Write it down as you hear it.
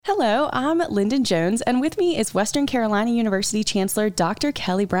Hello, I'm Lyndon Jones, and with me is Western Carolina University Chancellor Dr.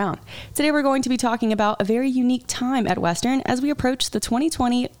 Kelly Brown. Today we're going to be talking about a very unique time at Western as we approach the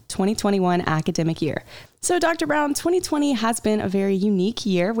 2020-2021 academic year. So, Dr. Brown, 2020 has been a very unique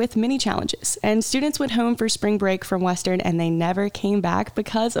year with many challenges, and students went home for spring break from Western and they never came back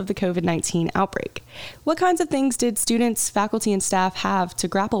because of the COVID-19 outbreak. What kinds of things did students, faculty, and staff have to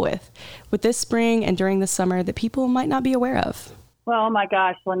grapple with this spring and during the summer that people might not be aware of? Well, oh my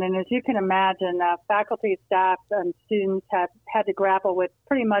gosh, Lyndon, as you can imagine, faculty, staff, and students have had to grapple with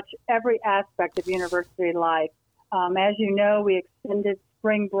pretty much every aspect of university life. As you know, we extended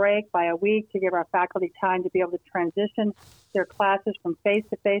spring break by a week to give our faculty time to be able to transition their classes from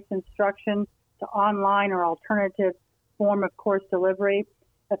face-to-face instruction to online or alternative form of course delivery,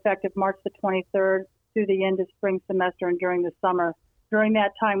 effective March the 23rd through the end of spring semester and during the summer. During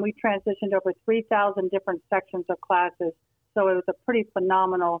that time, we transitioned over 3,000 different sections of classes. So it was a pretty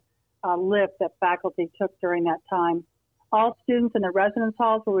phenomenal lift that faculty took during that time. All students in the residence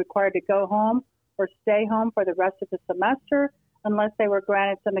halls were required to go home or stay home for the rest of the semester unless they were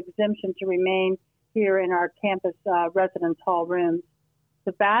granted some exemption to remain here in our campus residence hall rooms.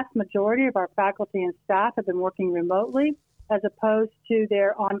 The vast majority of our faculty and staff have been working remotely as opposed to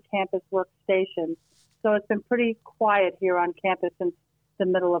their on-campus workstations. So it's been pretty quiet here on campus since the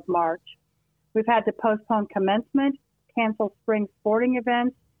middle of March. We've had to postpone commencement, cancel spring sporting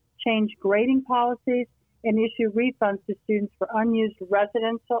events, change grading policies, and issue refunds to students for unused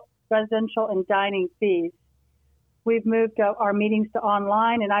residential and dining fees. We've moved our meetings to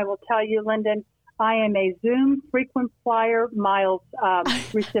online, and I will tell you, Lyndon, I am a Zoom frequent flyer miles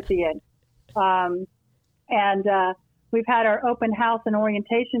recipient. We've had our open house and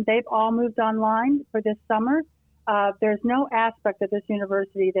orientation. They've all moved online for this summer. There's no aspect of this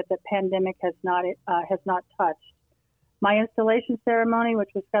university that the pandemic has not touched. My installation ceremony,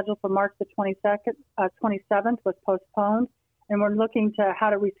 which was scheduled for March the 27th, was postponed, and we're looking to how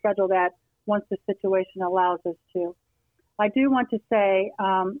to reschedule that once the situation allows us to. I do want to say,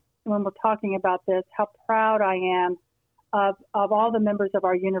 when we're talking about this, how proud I am of all the members of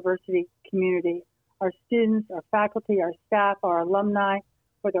our university community, our students, our faculty, our staff, our alumni,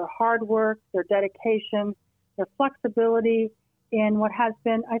 for their hard work, their dedication, their flexibility, in what has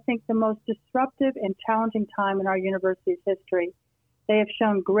been, I think, the most disruptive and challenging time in our university's history. They have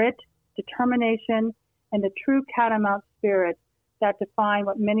shown grit, determination, and the true catamount spirit that define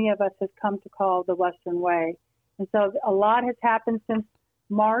what many of us have come to call the Western way. And so a lot has happened since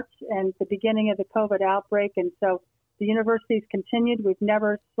March and the beginning of the COVID outbreak, and so the university's continued. We've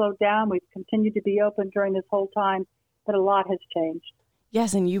never slowed down. We've continued to be open during this whole time, but a lot has changed.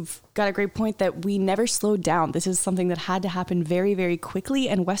 Yes, and you've got a great point that we never slowed down. This is something that had to happen very, very quickly,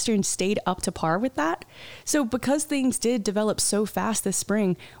 and Western stayed up to par with that. So because things did develop so fast this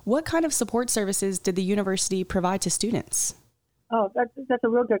spring, what kind of support services did the university provide to students? Oh, that's a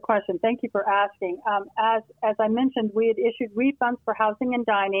real good question. Thank you for asking. As I mentioned, we had issued refunds for housing and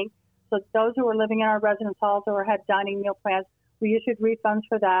dining. So those who were living in our residence halls or had dining meal plans, we issued refunds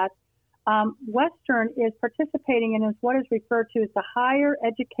for that. Western is participating in what is referred to as the Higher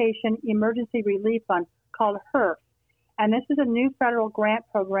Education Emergency Relief Fund, called HERF. And this is a new federal grant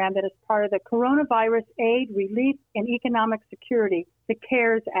program that is part of the Coronavirus Aid, Relief, and Economic Security, the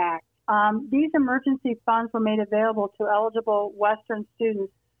CARES Act. These emergency funds were made available to eligible Western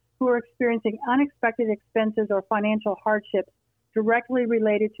students who are experiencing unexpected expenses or financial hardships directly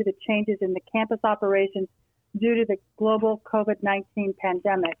related to the changes in the campus operations due to the global COVID-19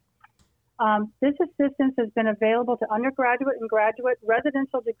 pandemic. This assistance has been available to undergraduate and graduate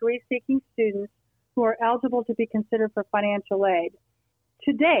residential degree-seeking students who are eligible to be considered for financial aid.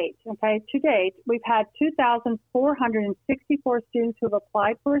 To date, we've had 2,464 students who have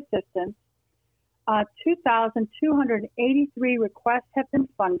applied for assistance. 2,283 requests have been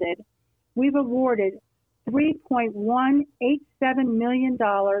funded. We've awarded $3.187 million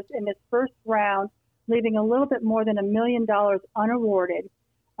in this first round, leaving a little bit more than $1 million unawarded.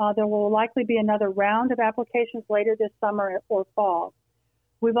 There will likely be another round of applications later this summer or fall.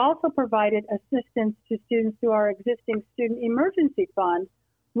 We've also provided assistance to students through our existing Student Emergency Fund,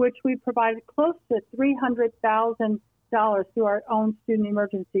 which we provided close to $300,000 through our own Student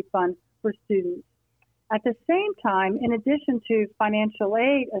Emergency Fund for students. At the same time, in addition to financial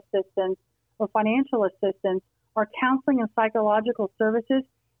aid assistance or financial assistance, our counseling and psychological services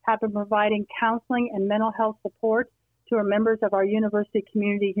have been providing counseling and mental health support to our members of our university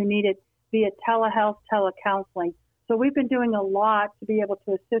community who need it via telehealth, telecounseling. So we've been doing a lot to be able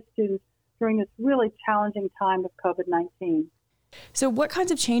to assist students during this really challenging time of COVID-19. So what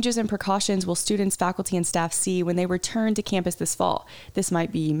kinds of changes and precautions will students, faculty, and staff see when they return to campus this fall? This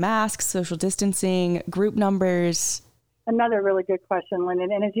might be masks, social distancing, group numbers. Another really good question,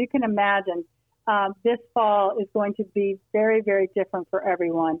 Lyndon. And as you can imagine, this fall is going to be very, very different for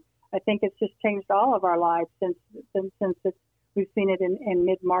everyone. I think it's just changed all of our lives since we've seen it in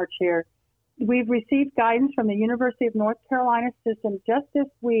mid-March here. We've received guidance from the University of North Carolina system just this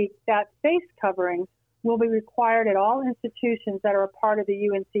week that face coverings will be required at all institutions that are a part of the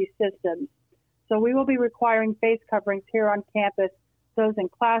UNC system. So we will be requiring face coverings here on campus, those in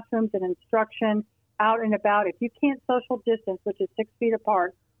classrooms and instruction, out and about. If you can't social distance, which is 6 feet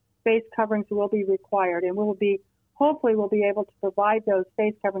apart, face coverings will be required, and hopefully we'll be able to provide those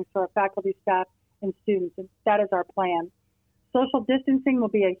face coverings to our faculty, staff, and students, and that is our plan. Social distancing will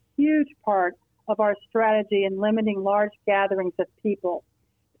be a huge part of our strategy in limiting large gatherings of people.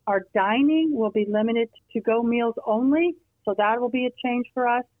 Our dining will be limited to go meals only, so that will be a change for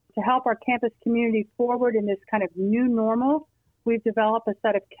us. To help our campus community forward in this kind of new normal, we've developed a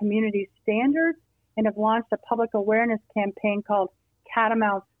set of community standards and have launched a public awareness campaign called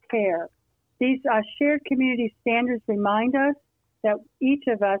Catamount Care. These shared community standards remind us that each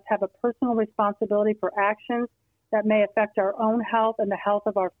of us have a personal responsibility for actions that may affect our own health and the health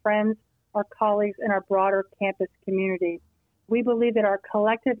of our friends, our colleagues, and our broader campus community. We believe that our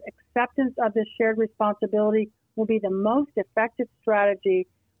collective acceptance of this shared responsibility will be the most effective strategy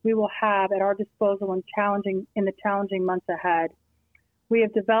we will have at our disposal in the challenging months ahead. We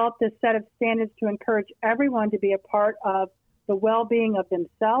have developed this set of standards to encourage everyone to be a part of the well-being of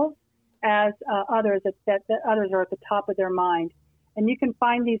themselves as others, that others are at the top of their mind. And you can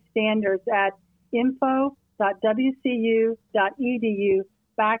find these standards at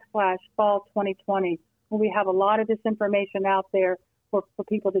info.wcu.edu/fall 2020, where we have a lot of this information out there for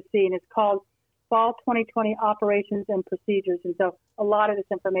people to see. And it's called Fall 2020 Operations and Procedures. And so a lot of this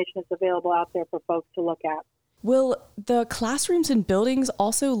information is available out there for folks to look at. Will the classrooms and buildings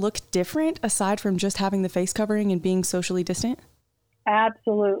also look different aside from just having the face covering and being socially distant?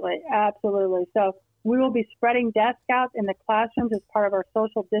 Absolutely. So we will be spreading desk out in the classrooms as part of our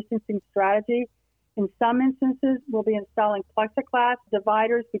social distancing strategy. In some instances, we'll be installing plexiglass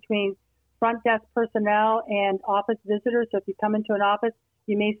dividers between front desk personnel and office visitors. So if you come into an office,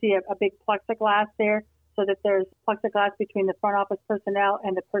 you may see a big plexiglass there so that there's plexiglass between the front office personnel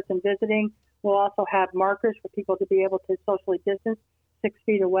and the person visiting. We'll also have markers for people to be able to socially distance 6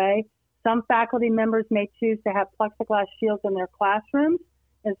 feet away. Some faculty members may choose to have plexiglass shields in their classrooms,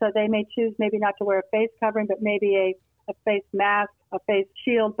 and so they may choose maybe not to wear a face covering, but maybe a face mask, a face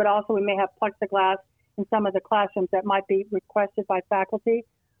shield, but also we may have plexiglass in some of the classrooms that might be requested by faculty.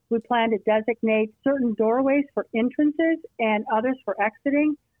 We plan to designate certain doorways for entrances and others for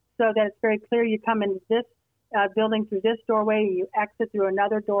exiting so that it's very clear you come into this building through this doorway, you exit through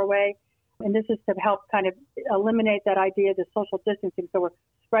another doorway. And this is to help kind of eliminate that idea of the social distancing. So we're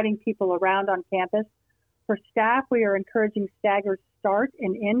spreading people around on campus. For staff, we are encouraging staggered start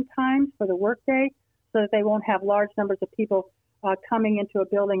and end times for the workday so that they won't have large numbers of people coming into a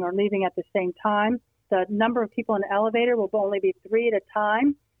building or leaving at the same time. The number of people in the elevator will only be 3 at a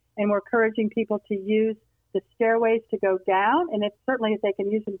time. And we're encouraging people to use the stairways to go down. And certainly if they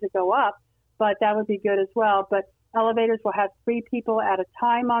can use them to go up, but that would be good as well. But elevators will have 3 people at a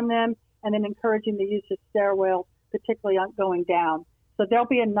time on them, and then encouraging the use of stairwell, particularly on going down. So there'll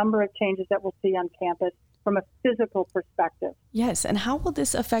be a number of changes that we'll see on campus from a physical perspective. Yes, and how will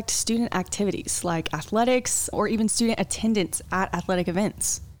this affect student activities like athletics or even student attendance at athletic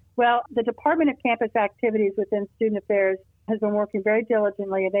events? Well, the Department of Campus Activities within Student Affairs has been working very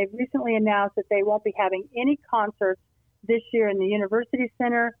diligently, and they've recently announced that they won't be having any concerts this year in the University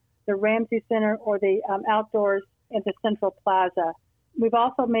Center, the Ramsey Center, or the outdoors at the Central Plaza. We've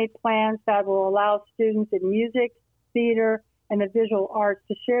also made plans that will allow students in music, theater, and the visual arts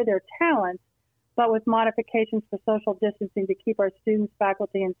to share their talents, but with modifications for social distancing to keep our students,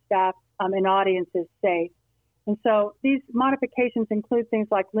 faculty, and staff and audiences safe. And so these modifications include things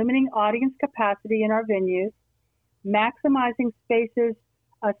like limiting audience capacity in our venues, maximizing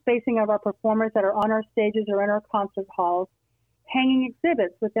spacing of our performers that are on our stages or in our concert halls, hanging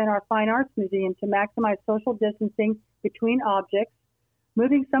exhibits within our Fine Arts Museum to maximize social distancing between objects,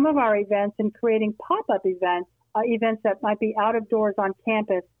 moving some of our events and creating pop-up events that might be out of doors on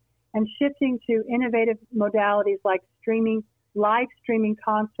campus, and shifting to innovative modalities like live streaming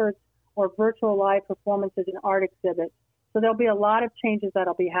concerts or virtual live performances and art exhibits. So there'll be a lot of changes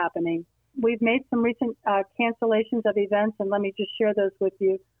that'll be happening. We've made some recent cancellations of events, and let me just share those with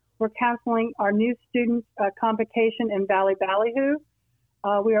you. We're canceling our new student convocation in Valley Ballyhoo.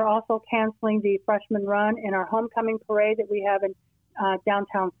 We are also canceling the freshman run and our homecoming parade that we have in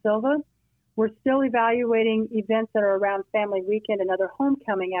downtown Silva. We're still evaluating events that are around family weekend and other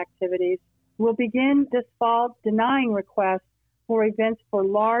homecoming activities. We'll begin this fall denying requests for events for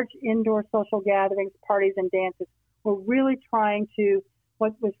large indoor social gatherings, parties, and dances. We're really trying to,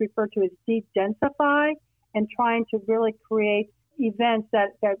 what was referred to as de-densify, and trying to really create events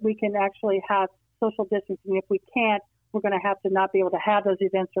that we can actually have social distancing. If we can't, we're going to have to not be able to have those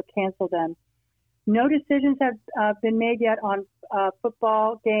events or cancel them. No decisions have been made yet on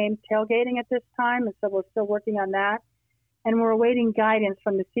football game tailgating at this time, and so we're still working on that. And we're awaiting guidance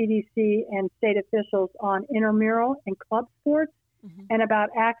from the CDC and state officials on intramural and club sports and about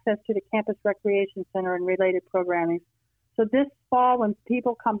access to the campus recreation center and related programming. So this fall, when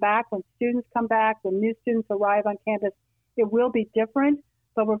people come back, when students come back, when new students arrive on campus, it will be different,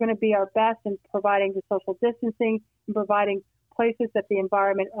 but we're going to be our best in providing the social distancing and providing places that the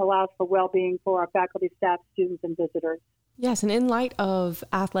environment allows for well-being for our faculty, staff, students, and visitors. Yes, and in light of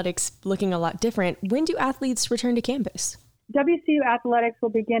athletics looking a lot different, when do athletes return to campus? WCU Athletics will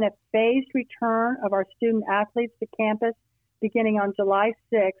begin a phased return of our student athletes to campus beginning on July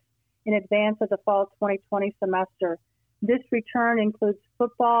 6th in advance of the fall 2020 semester. This return includes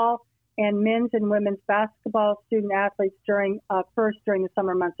football and men's and women's basketball student athletes during the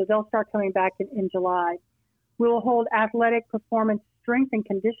summer months. So they'll start coming back in July. We will hold athletic performance strength and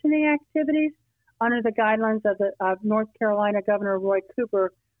conditioning activities under the guidelines of North Carolina Governor Roy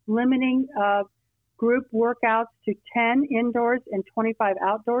Cooper, limiting group workouts to 10 indoors and 25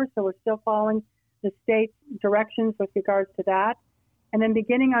 outdoors. So we're still following the state's directions with regards to that. And then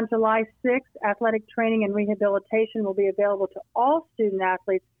beginning on July 6th, athletic training and rehabilitation will be available to all student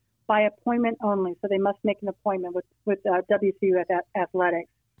athletes by appointment only. So they must make an appointment with WCU Athletics.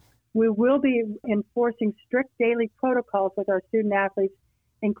 We will be enforcing strict daily protocols with our student athletes,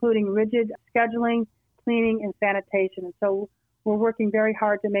 including rigid scheduling, cleaning, and sanitation. And so we're working very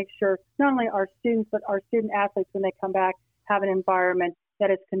hard to make sure not only our students, but our student athletes, when they come back, have an environment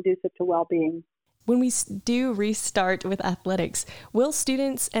that is conducive to well-being. When we do restart with athletics, will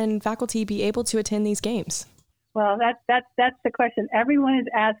students and faculty be able to attend these games? Well, that's the question everyone is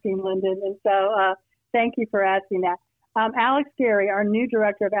asking, Lyndon, and so thank you for asking that. Alex Gary, our new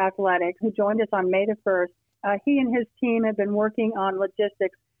director of athletics, who joined us on May the 1st, he and his team have been working on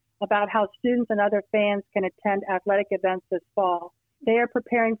logistics about how students and other fans can attend athletic events this fall. They are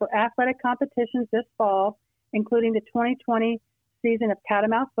preparing for athletic competitions this fall, including the 2020 season of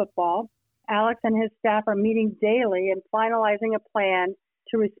Catamount football. Alex and his staff are meeting daily and finalizing a plan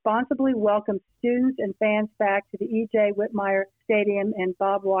to responsibly welcome students and fans back to the E.J. Whitmire Stadium and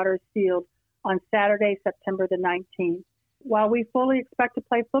Bob Waters Field on Saturday, September the 19th. While we fully expect to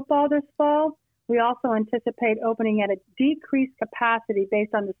play football this fall, we also anticipate opening at a decreased capacity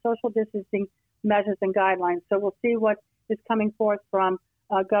based on the social distancing measures and guidelines. So we'll see what is coming forth from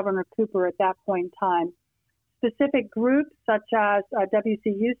Governor Cooper at that point in time. Specific groups such as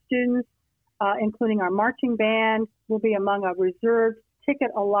WCU students, including our marching band, will be among a reserved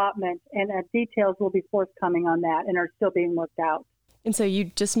ticket allotment, and details will be forthcoming on that and are still being worked out. And so you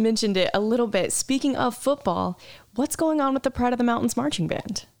just mentioned it a little bit. Speaking of football, what's going on with the Pride of the Mountains marching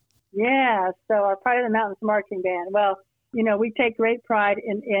band? Yeah, so our Pride of the Mountains marching band. Well, you know, we take great pride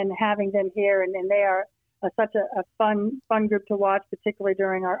in having them here, and they are such a fun group to watch, particularly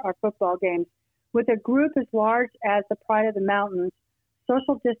during our football games. With a group as large as the Pride of the Mountains,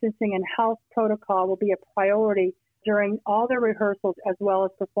 social distancing and health protocol will be a priority during all their rehearsals as well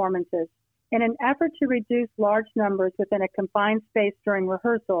as performances. In an effort to reduce large numbers within a confined space during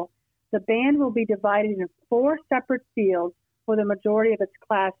rehearsal, the band will be divided into 4 separate fields for the majority of its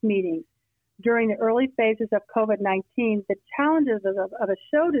class meetings. During the early phases of COVID-19, the challenges of a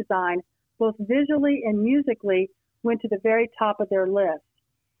show design, both visually and musically, went to the very top of their list.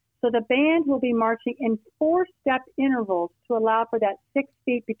 So the band will be marching in 4-step intervals to allow for that 6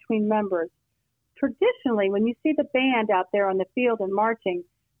 feet between members. Traditionally, when you see the band out there on the field and marching,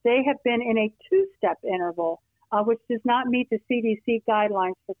 they have been in a 2-step interval, which does not meet the CDC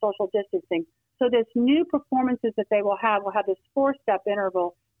guidelines for social distancing. So this new performances that they will have this 4-step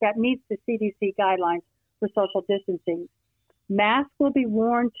interval that meets the CDC guidelines for social distancing. Masks will be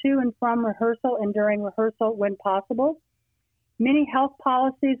worn to and from rehearsal and during rehearsal when possible. Many health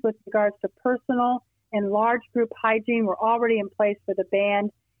policies with regards to personal and large group hygiene were already in place for the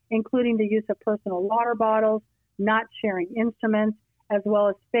band, including the use of personal water bottles, not sharing instruments, as well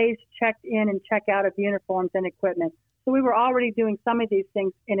as space checked in and check out of uniforms and equipment. So we were already doing some of these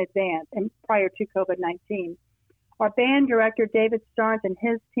things in advance and prior to COVID-19. Our band director, David Starnes, and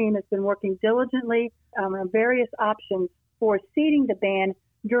his team has been working diligently on various options for seating the band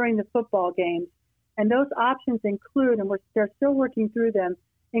during the football games. And those options include, and they're still working through them,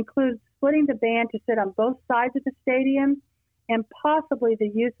 include splitting the band to sit on both sides of the stadium and possibly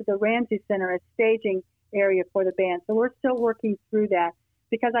the use of the Ramsey Center as staging area for the band. So we're still working through that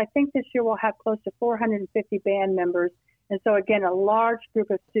because I think this year we'll have close to 450 band members. And so, again, a large group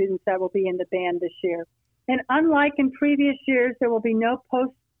of students that will be in the band this year. And unlike in previous years, there will be no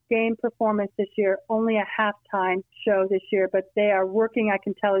post-game performance this year, only a halftime show this year. But they are working, I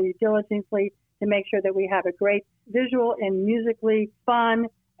can tell you, diligently to make sure that we have a great visual and musically fun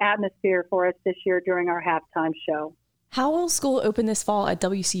atmosphere for us this year during our halftime show. How will school open this fall at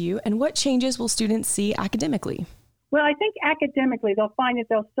WCU, and what changes will students see academically? Well, I think academically, they'll find that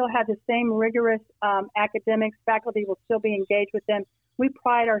they'll still have the same rigorous academics. Faculty will still be engaged with them. We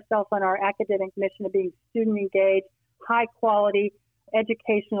pride ourselves on our academic mission of being student engaged, high quality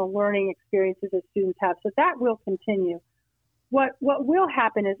educational learning experiences that students have. So that will continue. What will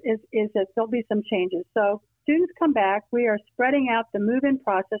happen is that there'll be some changes. So students come back. We are spreading out the move-in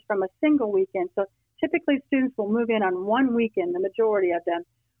process from a single weekend. So typically students will move in on one weekend, the majority of them.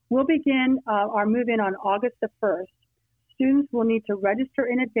 We'll begin our move-in on August the 1st. Students will need to register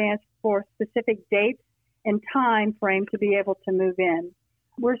in advance for specific dates and time frame to be able to move in.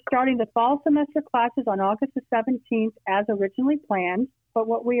 We're starting the fall semester classes on August the 17th as originally planned, but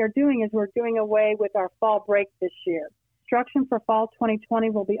what we are doing is we're doing away with our fall break this year. Instruction for fall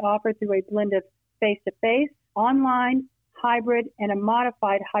 2020 will be offered through a blend of face-to-face, online, hybrid, and a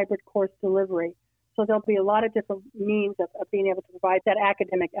modified hybrid course delivery. So there'll be a lot of different means of being able to provide that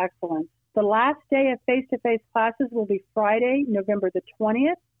academic excellence. The last day of face-to-face classes will be Friday, November the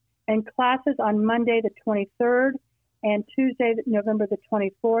 20th, and classes on Monday the 23rd and Tuesday, November the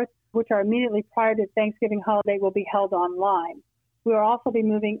 24th, which are immediately prior to Thanksgiving holiday, will be held online. We will also be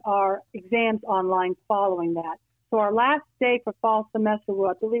moving our exams online following that. So our last day for fall semester,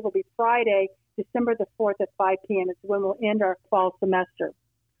 I believe, will be Friday, December the 4th at 5 p.m. It's when we'll end our fall semester.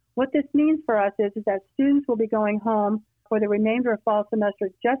 What this means for us is that students will be going home for the remainder of fall semester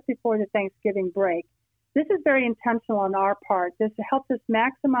just before the Thanksgiving break. This is very intentional on our part. This helps us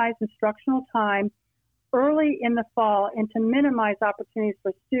maximize instructional time early in the fall and to minimize opportunities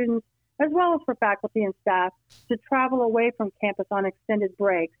for students as well as for faculty and staff to travel away from campus on extended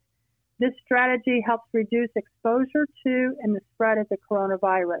breaks. This strategy helps reduce exposure to and the spread of the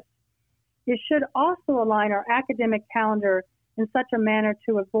coronavirus. It should also align our academic calendar in such a manner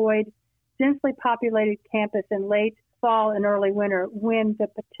to avoid densely populated campus in late fall and early winter when the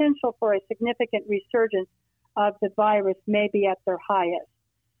potential for a significant resurgence of the virus may be at their highest.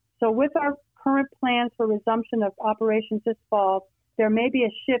 So with our current plans for resumption of operations this fall, there may be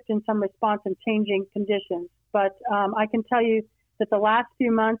a shift in some response and changing conditions. But I can tell you that the last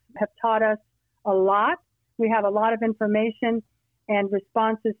few months have taught us a lot. We have a lot of information and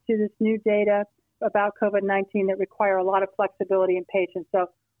responses to this new data about COVID-19 that require a lot of flexibility and patience. So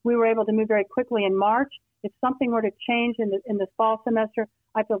we were able to move very quickly in March. If something were to change in the fall semester,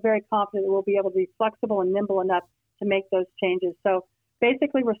 I feel very confident that we'll be able to be flexible and nimble enough to make those changes. So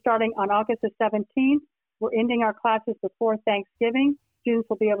basically, we're starting on August the 17th. We're ending our classes before Thanksgiving. Students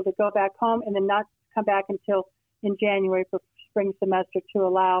will be able to go back home and then not come back until in January for spring semester to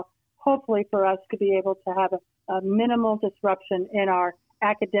allow, hopefully, for us to be able to have a minimal disruption in our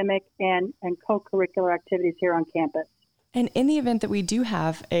academic and co-curricular activities here on campus. And in the event that we do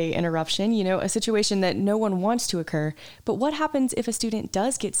have a interruption, a situation that no one wants to occur, but what happens if a student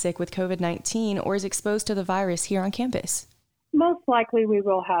does get sick with COVID-19 or is exposed to the virus here on campus? Most likely we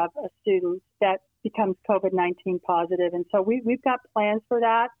will have a student that becomes COVID-19 positive. And so we've got plans for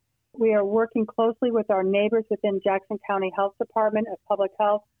that. We are working closely with our neighbors within Jackson County Health Department of Public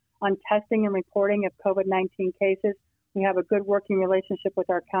Health on testing and reporting of COVID-19 cases. We have a good working relationship with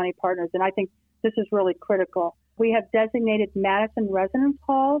our county partners, and I think this is really critical. We have designated Madison Residence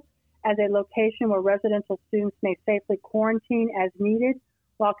Halls as a location where residential students may safely quarantine as needed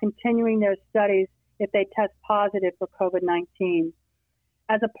while continuing their studies if they test positive for COVID-19.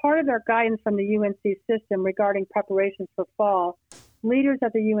 As a part of our guidance from the UNC system regarding preparations for fall, leaders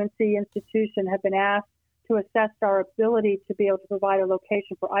of the UNC institution have been asked to assess our ability to be able to provide a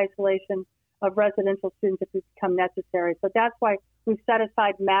location for isolation of residential students if it become necessary. So that's why we've set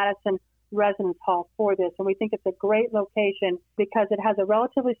aside Madison Residence Hall for this, and we think it's a great location because it has a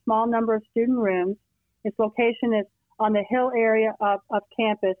relatively small number of student rooms. Its location is on the hill area of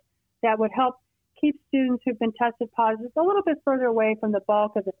campus that would help keep students who've been tested positive a little bit further away from the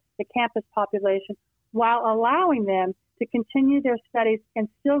bulk of the campus population while allowing them to continue their studies and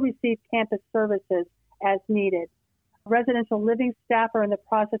still receive campus services as needed. Residential living staff are in the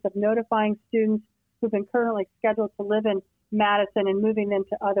process of notifying students who've been currently scheduled to live in Madison and moving them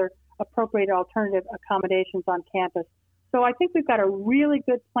to other appropriate alternative accommodations on campus. So I think we've got a really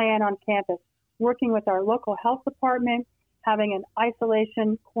good plan on campus, working with our local health department, having an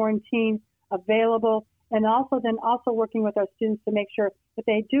isolation quarantine available, and also working with our students to make sure that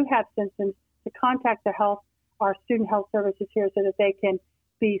they do have symptoms to contact our student health services here so that they can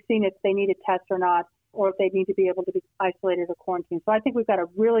be seen if they need a test or not, or if they need to be able to be isolated or quarantined. So I think we've got a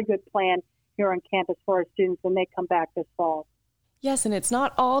really good plan here on campus for our students when they come back this fall. Yes, and it's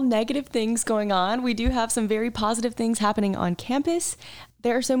not all negative things going on. We do have some very positive things happening on campus.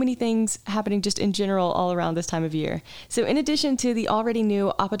 There are so many things happening just in general all around this time of year. So in addition to the already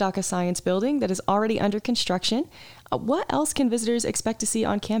new Apodaca Science Building that is already under construction, what else can visitors expect to see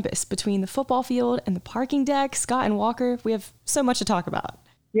on campus between the football field and the parking deck, Scott and Walker? We have so much to talk about.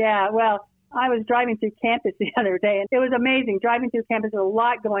 Yeah, well, I was driving through campus the other day, and it was amazing. Driving through campus, there's a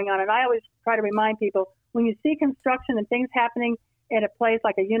lot going on, and I always try to remind people, when you see construction and things happening at a place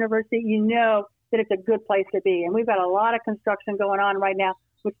like a university, you know that it's a good place to be. And we've got a lot of construction going on right now,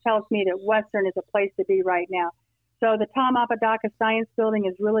 which tells me that Western is a place to be right now. So the Tom Apodaca Science Building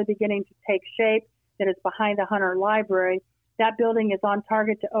is really beginning to take shape. That is behind the Hunter Library. That building is on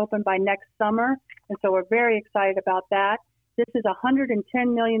target to open by next summer, and so we're very excited about that. This is a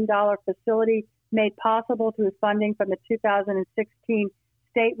 $110 million facility made possible through funding from the 2016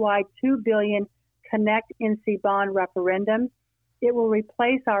 statewide $2 billion Connect NC Bond referendum. It will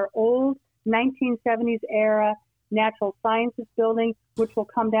replace our old 1970s era Natural Sciences building, which will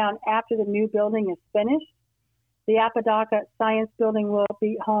come down after the new building is finished. The Apodaca Science Building will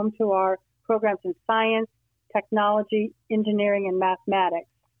be home to our programs in science, technology, engineering, and mathematics.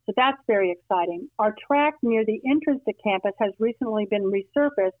 So that's very exciting. Our track near the entrance to campus has recently been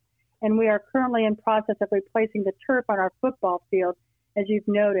resurfaced, and we are currently in process of replacing the turf on our football field, as you've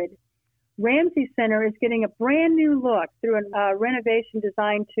noted. Ramsey Center is getting a brand new look through a renovation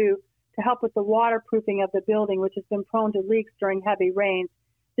designed to help with the waterproofing of the building, which has been prone to leaks during heavy rains.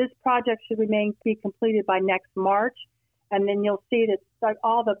 This project should be completed by next March, and then you'll see that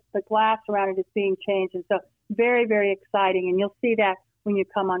all the glass around it is being changed. And so very, very exciting, and you'll see that when you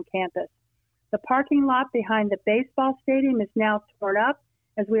come on campus. The parking lot behind the baseball stadium is now torn up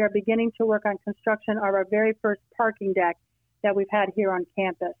as we are beginning to work on construction of our very first parking deck that we've had here on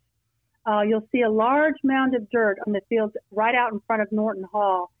campus. You'll see a large mound of dirt on the fields right out in front of Norton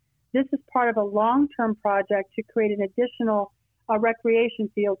Hall. This is part of a long-term project to create an additional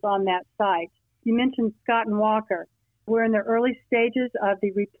recreation fields on that site. You mentioned Scott and Walker. We're in the early stages of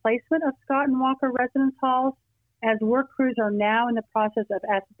the replacement of Scott and Walker residence halls, as work crews are now in the process of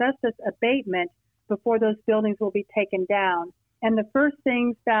asbestos abatement before those buildings will be taken down. And the first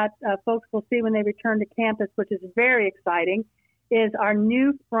things that folks will see when they return to campus, which is very exciting, is our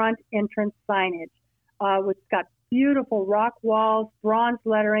new front entrance signage, which got beautiful rock walls, bronze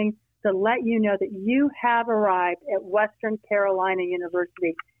lettering to let you know that you have arrived at Western Carolina University.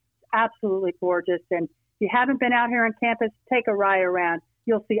 It's absolutely gorgeous. And if you haven't been out here on campus, take a ride around.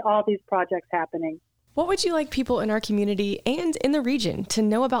 You'll see all these projects happening. What would you like people in our community and in the region to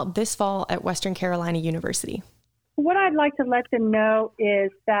know about this fall at Western Carolina University? What I'd like to let them know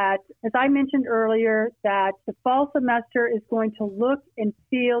is that, as I mentioned earlier, that the fall semester is going to look and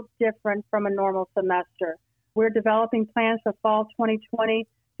feel different from a normal semester. We're developing plans for fall 2020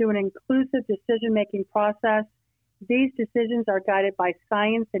 through an inclusive decision-making process. These decisions are guided by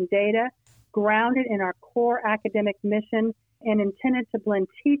science and data, grounded in our core academic mission, and intended to blend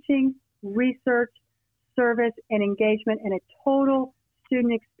teaching, research, service, and engagement in a total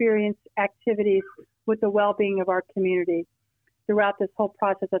student experience activities with the well-being of our community throughout this whole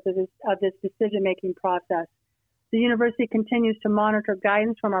process of this decision-making process. The university continues to monitor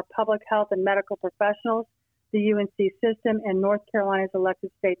guidance from our public health and medical professionals, the UNC system, and North Carolina's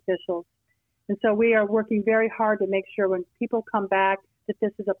elected state officials. And so we are working very hard to make sure when people come back that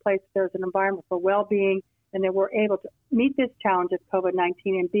this is a place, there's an environment for well-being, and that we're able to meet this challenge of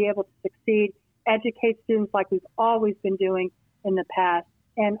COVID-19 and be able to succeed, educate students like we've always been doing in the past.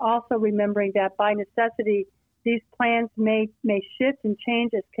 And also remembering that by necessity, these plans may shift and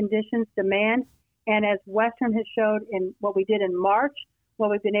change as conditions demand. And as Western has showed in what we did in March, what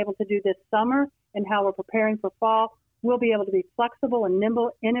we've been able to do this summer, and how we're preparing for fall, we'll be able to be flexible and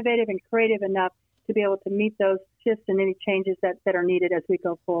nimble, innovative, and creative enough to be able to meet those shifts and any changes that are needed as we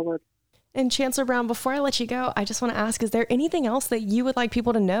go forward. And Chancellor Brown, before I let you go, I just want to ask, is there anything else that you would like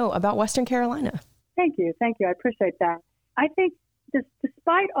people to know about Western Carolina? Thank you. I appreciate that. I think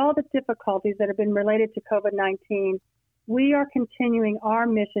despite all the difficulties that have been related to COVID-19, we are continuing our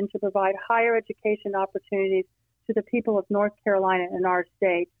mission to provide higher education opportunities to the people of North Carolina and our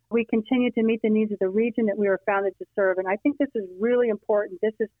state. We continue to meet the needs of the region that we were founded to serve. And I think this is really important.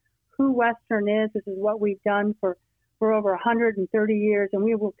 This is who Western is. This is what we've done for over 130 years, and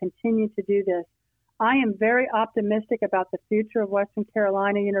we will continue to do this. I am very optimistic about the future of Western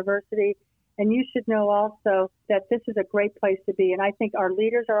Carolina University, and you should know also that this is a great place to be. And I think our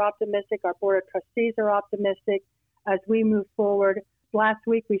leaders are optimistic, our Board of Trustees are optimistic as we move forward. Last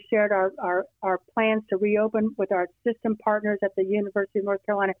week, we shared our plans to reopen with our system partners at the University of North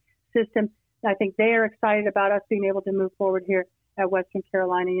Carolina system. I think they are excited about us being able to move forward here at Western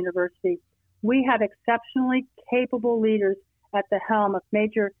Carolina University. We have exceptionally capable leaders at the helm of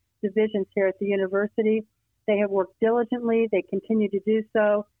major divisions here at the university. They have worked diligently. They continue to do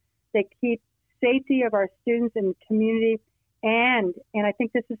so. They keep safety of our students and community and I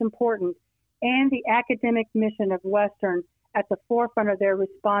think this is important, and the academic mission of Western at the forefront of their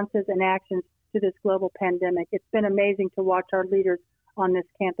responses and actions to this global pandemic. It's been amazing to watch our leaders on this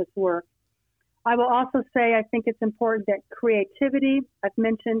campus work. I will also say I think it's important that creativity, I've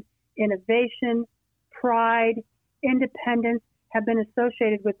mentioned innovation, pride, independence have been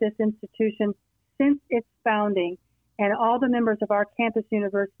associated with this institution since its founding, and all the members of our campus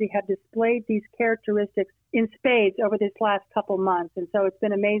university have displayed these characteristics in spades over this last couple months, and so it's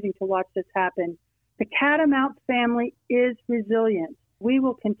been amazing to watch this happen. The Catamount family is resilient. We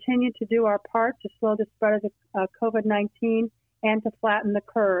will continue to do our part to slow the spread of COVID-19 and to flatten the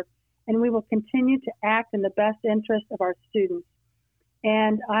curve, and we will continue to act in the best interest of our students.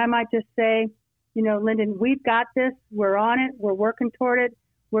 And I might just say, Lyndon, we've got this. We're on it. We're working toward it.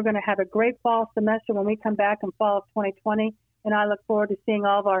 We're going to have a great fall semester when we come back in fall of 2020, and I look forward to seeing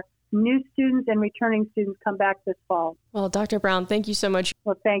all of our new students and returning students come back this fall. Well, Dr. Brown, thank you so much.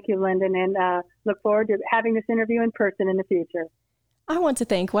 Well, thank you, Lyndon, and look forward to having this interview in person in the future. I want to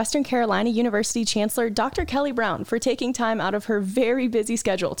thank Western Carolina University Chancellor Dr. Kelly Brown for taking time out of her very busy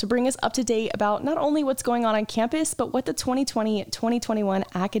schedule to bring us up to date about not only what's going on campus, but what the 2020-2021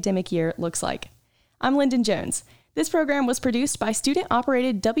 academic year looks like. I'm Lyndon Jones. This program was produced by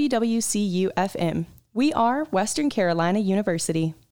student-operated WWCU-FM. We are Western Carolina University.